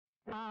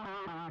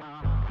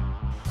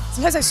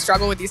Sometimes I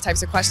struggle with these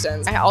types of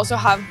questions. I also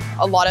have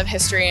a lot of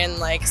history in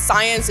like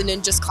science and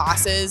in just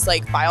classes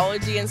like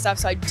biology and stuff.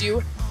 So I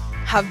do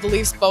have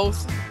beliefs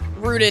both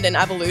rooted in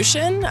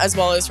evolution as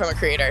well as from a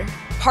creator.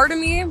 Part of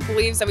me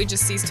believes that we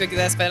just cease to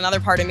exist, but another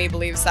part of me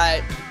believes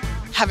that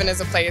heaven is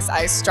a place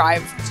I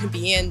strive to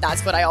be in.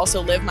 That's what I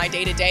also live my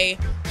day to day,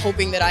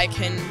 hoping that I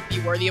can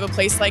be worthy of a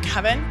place like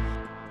heaven.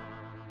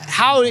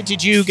 How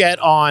did you get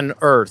on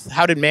Earth?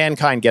 How did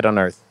mankind get on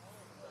Earth?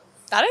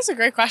 That is a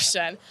great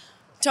question,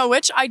 to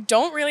which I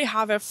don't really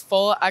have a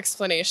full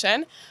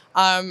explanation.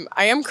 I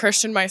am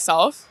Christian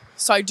myself,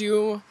 so I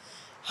do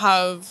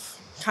have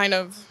kind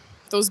of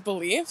those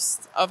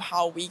beliefs of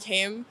how we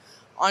came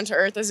onto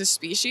Earth as a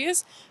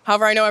species.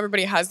 However, I know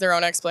everybody has their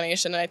own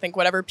explanation, and I think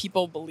whatever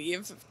people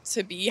believe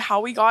to be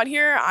how we got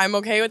here, I'm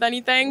okay with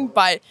anything.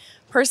 But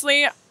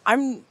personally,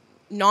 I'm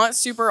not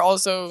super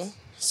also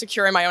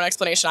secure in my own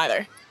explanation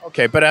either.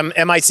 Okay, but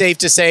am I safe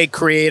to say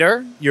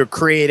creator? You're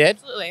created?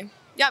 Absolutely.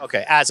 Yeah.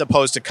 Okay, as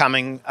opposed to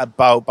coming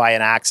about by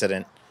an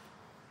accident.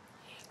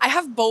 I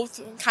have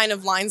both kind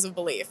of lines of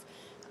belief.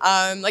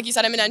 Like you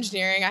said, I'm in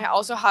engineering. I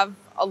also have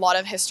a lot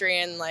of history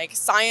in like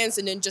science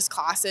and in just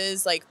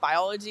classes like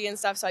biology and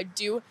stuff. So I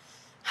do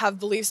have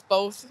beliefs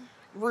both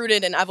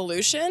rooted in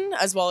evolution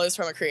as well as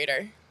from a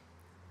creator.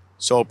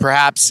 So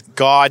perhaps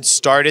God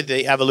started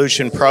the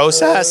evolution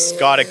process,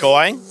 got it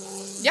going?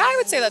 Yeah, I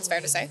would say that's fair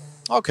to say.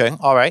 Okay,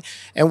 all right.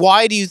 And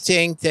why do you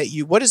think that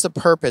what is the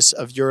purpose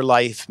of your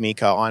life,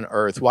 Micah, on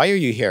Earth? Why are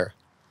you here?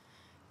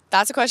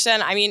 That's a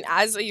question. I mean,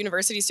 as a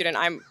university student,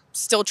 I'm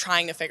still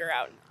trying to figure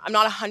out. I'm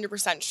not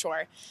 100%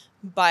 sure,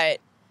 but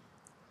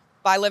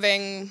by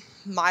living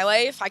my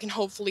life, I can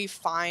hopefully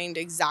find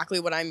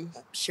exactly what I'm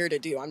here to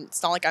do.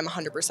 It's not like I'm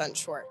 100%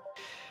 sure.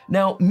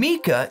 Now,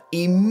 Micah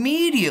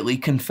immediately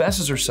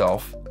confesses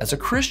herself as a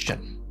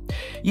Christian.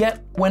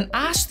 Yet, when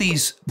asked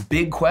these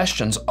big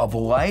questions of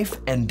life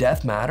and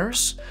death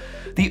matters,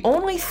 the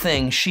only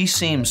thing she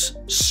seems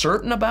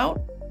certain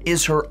about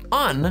is her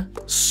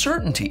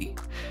uncertainty.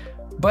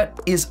 But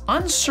is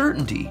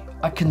uncertainty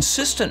a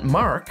consistent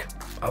mark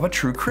of a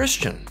true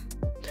Christian?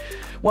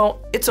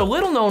 Well, it's a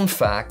little known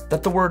fact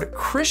that the word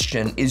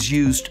Christian is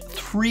used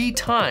 3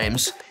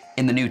 times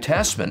in the New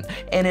Testament,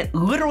 and it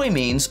literally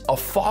means a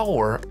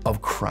follower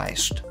of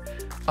Christ.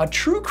 A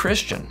true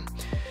Christian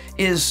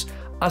is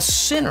a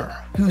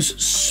sinner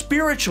who's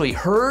spiritually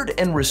heard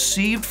and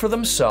received for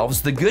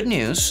themselves the good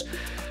news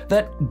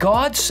that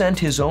God sent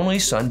His only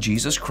Son,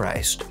 Jesus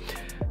Christ,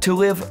 to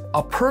live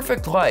a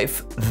perfect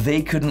life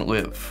they couldn't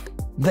live,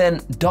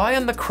 then die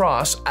on the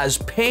cross as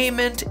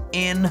payment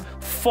in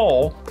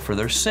full for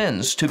their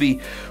sins, to be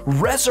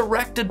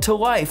resurrected to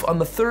life on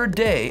the 3rd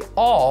day,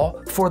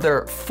 all for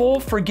their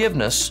full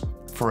forgiveness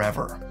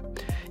forever.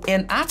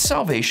 And at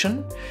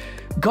salvation,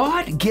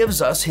 God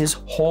gives us His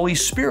Holy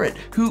Spirit,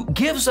 who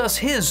gives us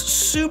His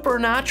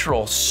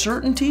supernatural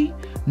certainty,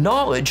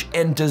 knowledge,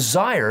 and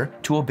desire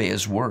to obey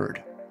His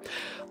word.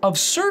 Of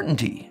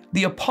certainty,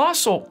 the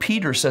Apostle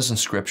Peter says in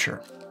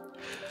Scripture,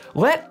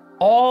 "Let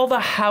all the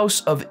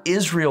house of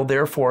Israel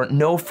therefore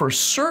know for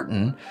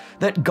certain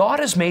that God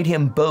has made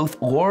Him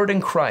both Lord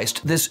and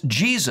Christ, this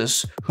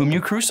Jesus whom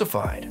you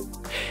crucified."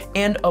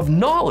 And of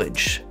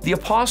knowledge, the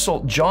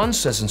Apostle John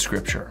says in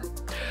Scripture,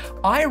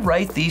 "I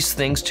write these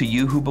things to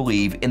you who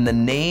believe in the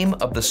name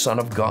of the Son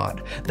of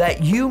God,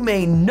 that you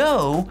may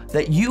know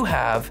that you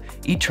have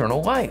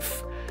eternal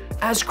life."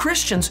 As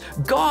Christians,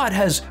 God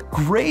has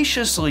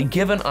graciously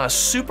given us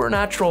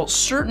supernatural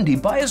certainty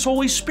by His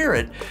Holy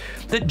Spirit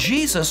that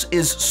Jesus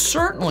is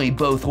certainly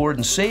both Lord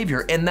and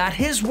Savior, and that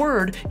His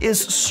word is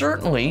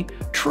certainly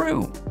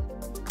true.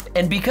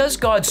 And because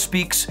God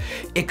speaks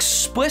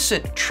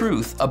explicit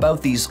truth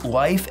about these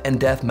life and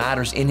death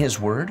matters in His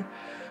word,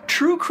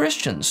 true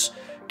Christians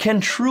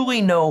can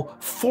truly know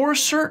for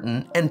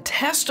certain and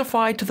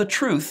testify to the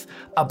truth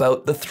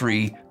about the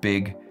 3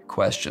 big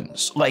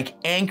questions, like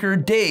Anchor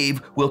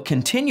Dave will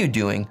continue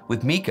doing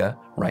with Micah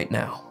right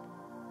now.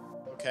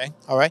 Okay,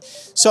 all right.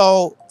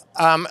 So,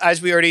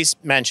 as we already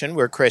mentioned,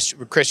 we're a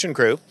Christian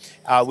group.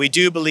 We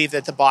do believe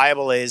that the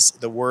Bible is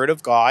the Word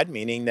of God,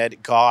 meaning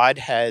that God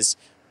has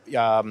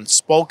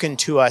spoken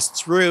to us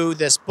through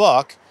this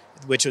book,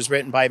 which was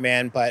written by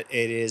man, but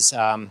it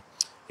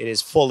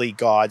is fully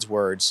God's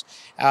words.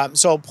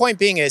 So point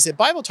being is the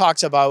Bible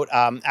talks about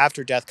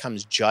after death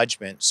comes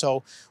judgment.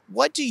 So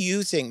what do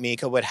you think,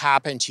 Micah, would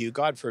happen to you,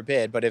 God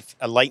forbid, but if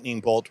a lightning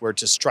bolt were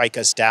to strike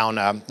us down,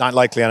 not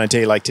likely on a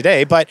day like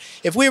today, but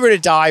if we were to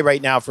die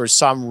right now for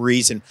some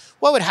reason,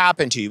 what would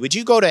happen to you? Would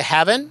you go to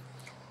heaven,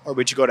 or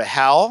would you go to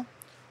hell,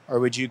 or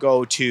would you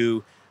go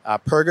to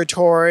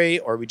purgatory,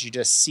 or would you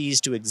just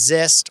cease to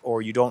exist,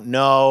 or you don't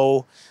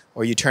know,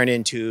 or you turn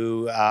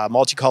into a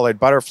multicolored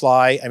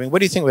butterfly? I mean, what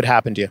do you think would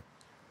happen to you?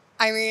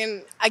 I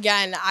mean,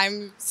 again,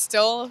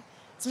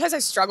 sometimes I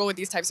struggle with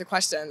these types of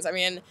questions. I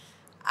mean,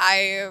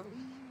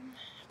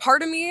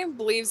 part of me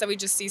believes that we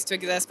just cease to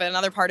exist, but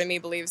another part of me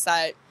believes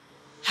that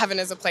heaven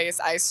is a place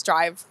I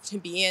strive to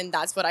be in.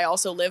 That's what I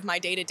also live my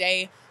day to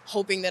day,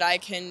 hoping that I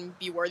can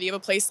be worthy of a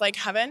place like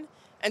heaven.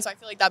 And so I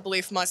feel like that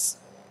belief must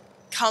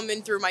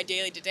coming through my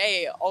daily to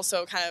day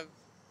also kind of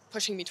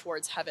pushing me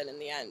towards heaven in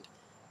the end.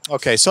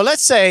 Okay, so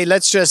let's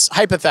just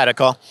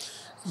hypothetical.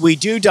 We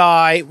do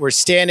die. We're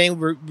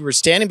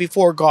standing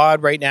before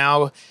God right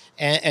now,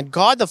 and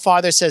God the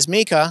Father says,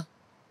 Micah,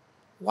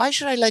 why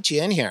should I let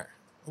you in here?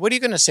 What are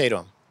you going to say to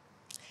him?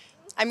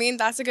 I mean,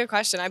 that's a good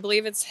question. I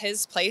believe it's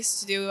his place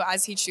to do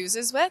as he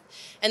chooses with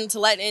and to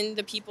let in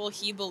the people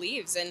he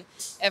believes. And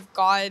if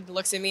God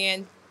looks at me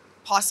and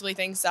possibly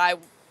thinks that I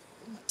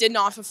did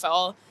not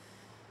fulfill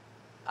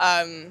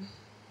a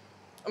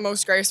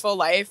most graceful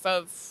life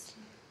of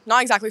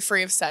not exactly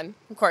free of sin.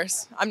 Of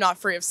course, I'm not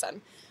free of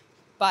sin.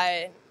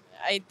 But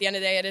at the end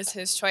of the day, it is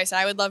his choice. And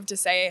I would love to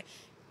say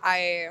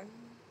I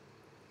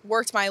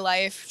worked my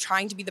life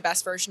trying to be the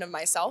best version of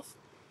myself.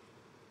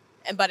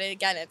 But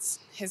again, it's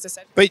his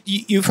decision. But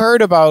you've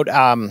heard about,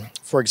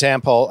 for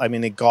example, I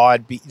mean,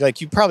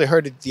 you probably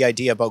heard the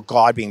idea about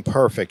God being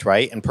perfect,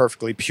 right? And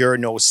perfectly pure,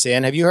 no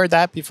sin. Have you heard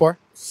that before?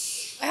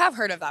 I have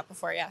heard of that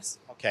before, yes.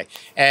 Okay.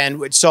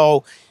 And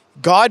so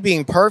God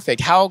being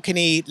perfect, how can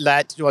he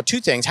two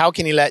things. How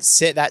can he let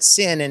that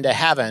sin into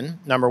heaven,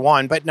 number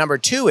one? But number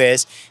two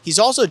is he's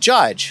also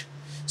judge.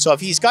 So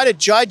if he's got to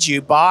judge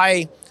you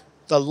by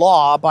the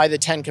law, by the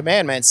 10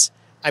 Commandments,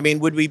 I mean,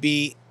 would we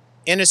be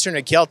innocent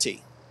or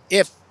guilty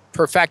if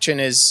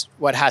perfection is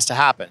what has to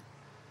happen?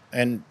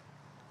 And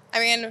I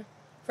mean,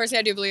 firstly,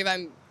 I do believe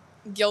I'm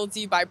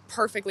guilty by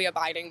perfectly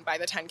abiding by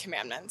the 10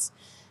 Commandments.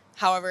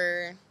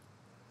 However,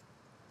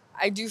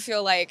 I do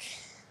feel like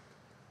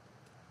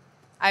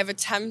I've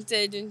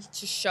attempted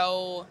to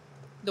show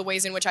the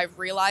ways in which I've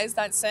realized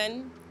that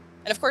sin.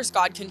 And of course,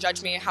 God can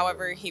judge me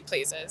however he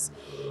pleases.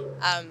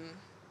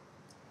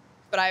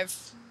 But I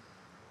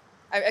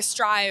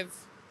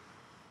strive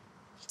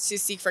to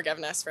seek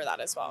forgiveness for that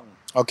as well.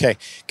 Okay.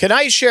 Can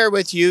I share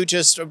with you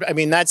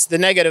that's the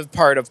negative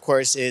part, of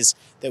course, is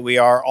that we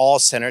are all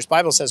sinners.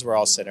 Bible says we're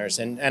all sinners,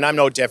 and I'm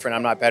no different.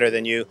 I'm not better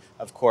than you,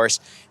 of course.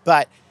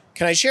 But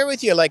can I share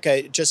with you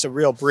just a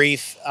real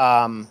brief,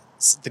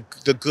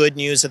 the good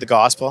news of the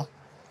gospel?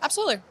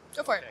 Absolutely.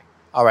 Go for it.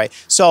 All right.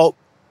 So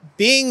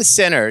being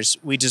sinners,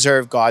 we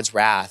deserve God's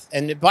wrath.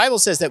 And the Bible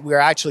says that we're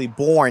actually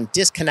born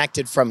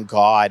disconnected from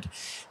God,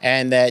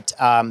 and that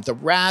the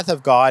wrath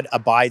of God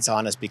abides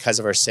on us because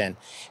of our sin.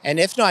 And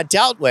if not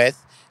dealt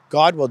with,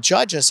 God will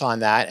judge us on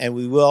that, and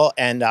we will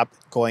end up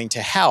going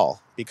to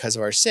hell because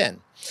of our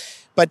sin.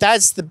 But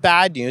that's the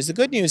bad news. The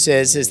good news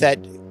is that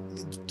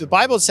the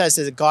Bible says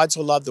that God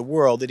so loved the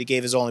world that he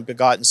gave his only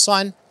begotten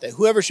Son, that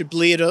whoever should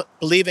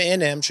believe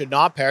in him should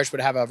not perish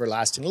but have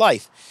everlasting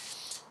life.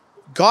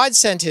 God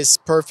sent his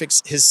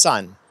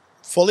Son,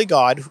 fully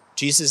God.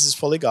 Jesus is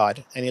fully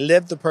God, and he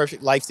lived the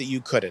perfect life that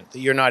you couldn't, that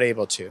you're not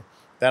able to,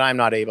 that I'm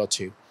not able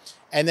to,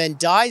 and then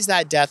dies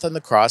that death on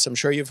the cross. I'm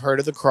sure you've heard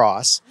of the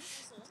cross.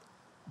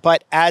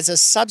 But as a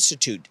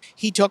substitute,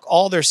 he took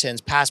all their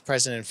sins, past,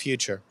 present, and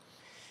future.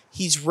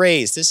 He's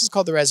raised. This is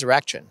called the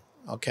resurrection.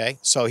 Okay,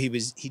 so he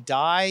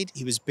died,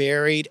 he was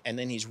buried, and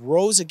then he's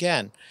rose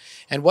again.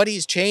 And what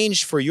he's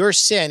changed for your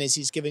sin is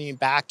he's given you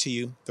back to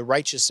you the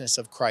righteousness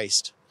of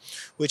Christ,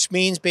 which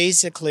means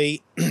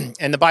basically,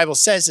 and the Bible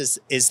says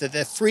is that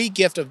the free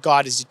gift of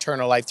God is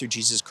eternal life through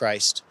Jesus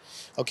Christ.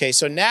 Okay,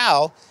 so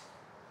now,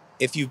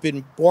 if you've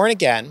been born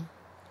again,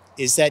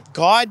 is that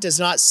God does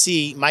not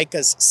see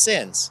Micah's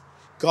sins.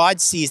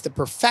 God sees the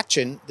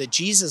perfection that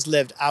Jesus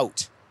lived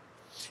out.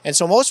 And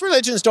so most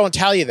religions don't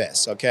tell you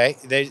this, okay?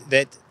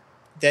 That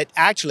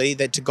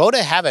to go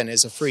to heaven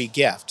is a free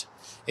gift.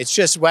 It's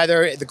just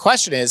the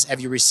question is, have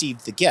you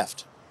received the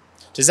gift?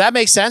 Does that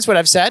make sense, what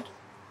I've said?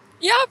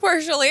 Yeah,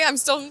 partially. I'm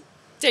still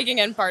taking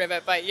in part of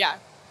it, but yeah.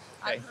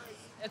 Okay.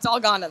 It's all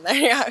gone in there,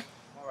 yeah.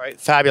 All right,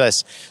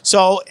 fabulous.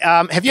 So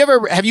have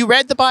you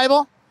read the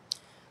Bible?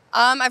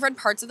 I've read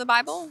parts of the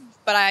Bible,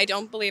 but I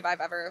don't believe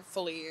I've ever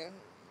fully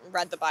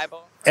read the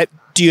Bible.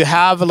 Do you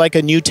have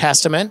a New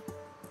Testament?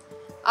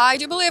 I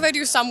do believe I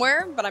do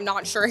somewhere, but I'm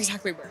not sure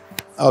exactly where.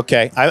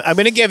 Okay, I'm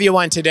going to give you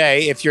one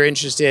today if you're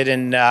interested,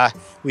 and I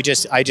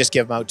just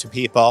give them out to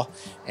people,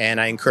 and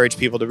I encourage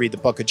people to read the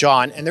book of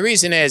John. And the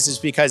reason is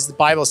because the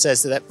Bible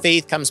says that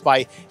faith comes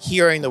by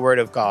hearing the word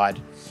of God.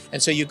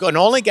 And so you can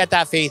only get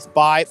that faith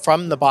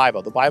from the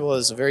Bible. The Bible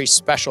is a very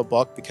special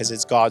book because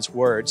it's God's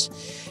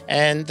words.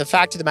 And the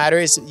fact of the matter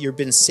is that you've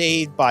been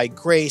saved by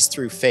grace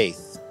through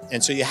faith.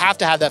 And so you have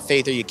to have that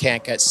faith or you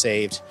can't get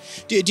saved.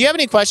 Do you have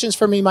any questions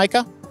for me,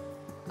 Micah?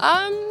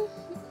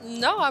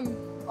 No, I'm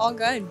all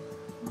good.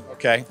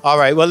 Okay. All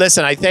right. Well,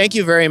 listen, I thank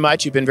you very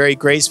much. You've been very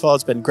graceful.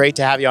 It's been great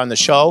to have you on the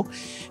show.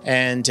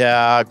 And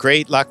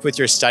great luck with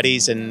your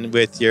studies and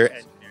with your...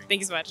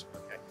 Thank you so much.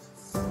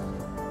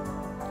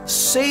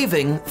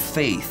 Saving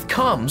faith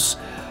comes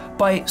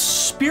by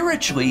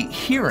spiritually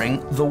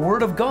hearing the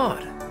Word of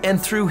God. And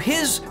through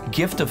His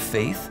gift of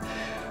faith,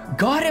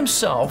 God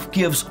Himself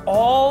gives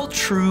all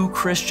true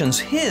Christians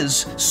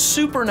His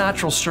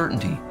supernatural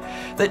certainty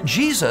that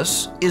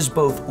Jesus is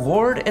both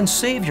Lord and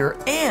Savior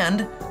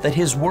and that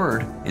His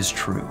Word is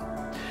true.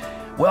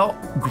 Well,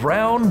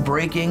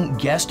 groundbreaking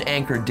guest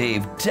anchor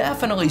Dave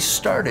definitely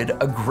started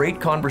a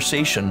great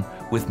conversation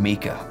with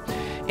Micah.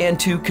 And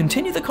to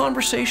continue the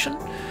conversation,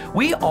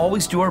 we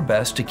always do our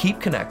best to keep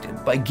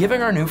connected by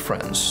giving our new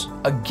friends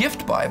a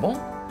gift Bible,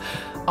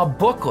 a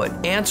booklet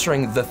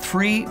answering the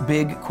 3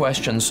 big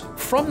questions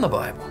from the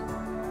Bible,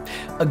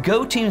 a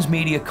Go Teams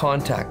Media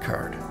contact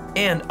card,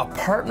 and a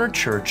partner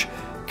church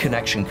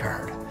connection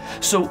card,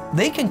 so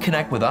they can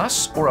connect with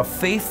us or a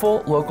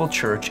faithful local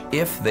church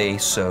if they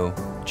so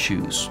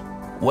choose.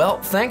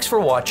 Well, thanks for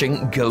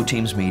watching Go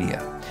Teams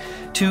Media.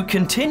 To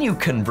continue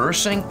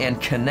conversing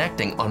and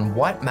connecting on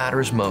what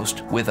matters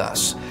most with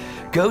us,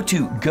 go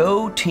to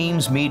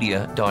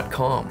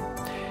goteamsmedia.com.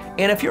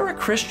 And if you're a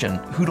Christian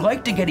who'd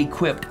like to get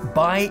equipped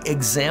by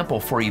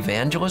example for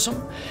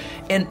evangelism,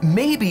 and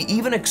maybe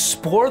even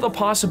explore the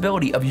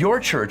possibility of your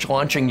church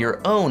launching your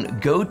own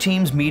Go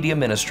Teams Media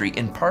ministry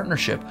in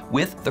partnership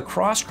with The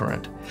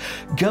Crosscurrent,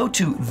 go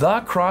to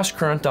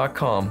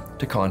thecrosscurrent.com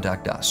to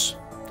contact us.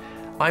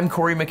 I'm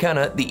Corey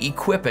McKenna, the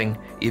Equipping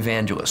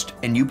Evangelist,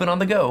 and you've been on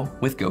the go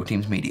with Go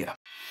Teams Media.